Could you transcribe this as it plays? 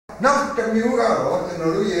Now the new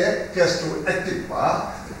Castrol Activ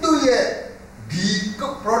the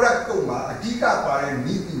product coma, a giga by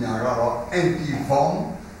Nipina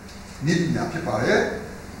anti-form Nipina Pipare.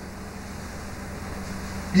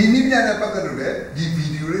 The Nipina Pacare, the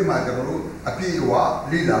video Magaro, a Pia,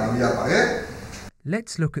 Lila Yapare.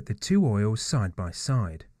 Let's look at the two oils side by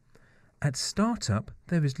side. At startup,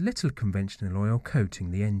 there is little conventional oil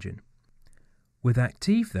coating the engine. With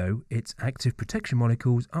Activ though, its active protection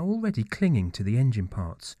molecules are already clinging to the engine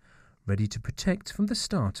parts, ready to protect from the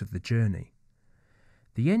start of the journey.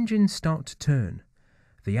 The engines start to turn.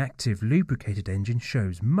 The active lubricated engine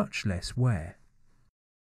shows much less wear.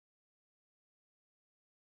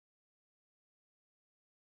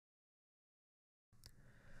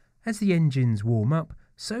 As the engines warm up,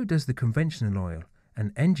 so does the conventional oil,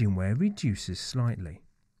 and engine wear reduces slightly.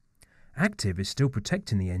 Activ is still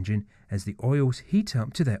protecting the engine as the oils heat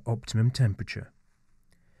up to their optimum temperature.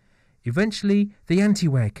 Eventually, the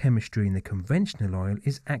anti-wear chemistry in the conventional oil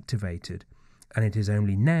is activated, and it is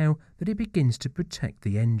only now that it begins to protect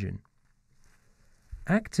the engine.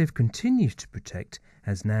 Activ continues to protect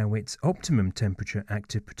as now its optimum temperature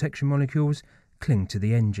active protection molecules cling to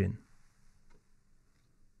the engine.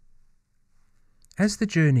 As the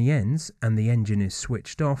journey ends and the engine is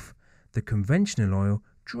switched off, the conventional oil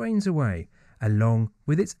drains away along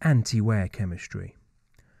with its anti-wear chemistry.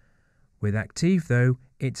 With Activ though,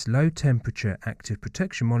 its low temperature active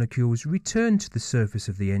protection molecules return to the surface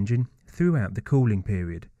of the engine throughout the cooling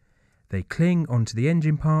period. They cling onto the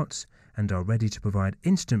engine parts and are ready to provide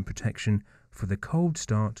instant protection for the cold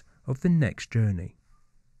start of the next journey.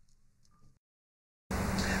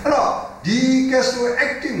 The Castrol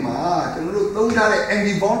Activ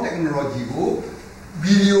anti-bond technology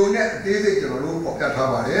video net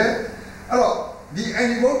the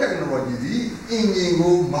anti-bond technology engine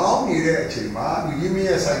go mount near a chamber, we give me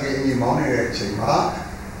a second engine mount near a chamber,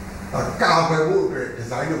 a car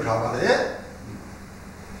design of Travare.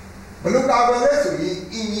 But look at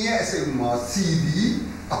in CD,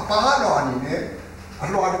 a part on it,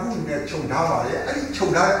 a lot of good net Chondavare, and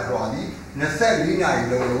Chondar Rodi, Nasalina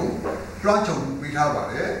Low, Plancho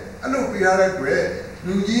Pitavare, and look, we are a great.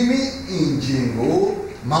 You give me engine go,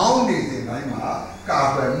 mounted in Naima,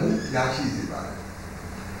 Carver, Yashi Ziba.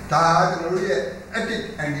 Tag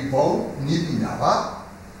anti-bond Nipinava.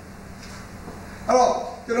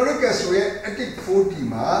 Hello, the Castrol Activ 40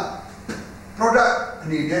 product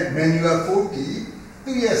needed manual 40,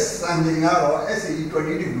 2 years something or SE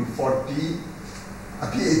 20 to 40, a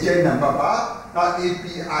PHA number, not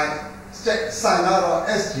API, Sangaro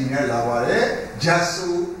SG Lavare,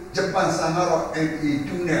 Jasu. Japan Sangaro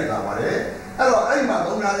ME2 net lavare. Hello, I'm not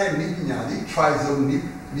Nipina, Trizone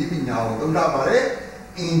Nipina, don't have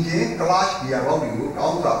engine, clash the about you,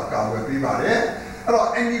 out of car, everybody.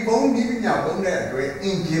 Hello, any bone Nipina, bone net,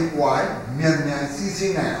 engine wide, Mian,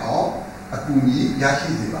 CC9, a Kuni,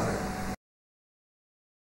 Yashi.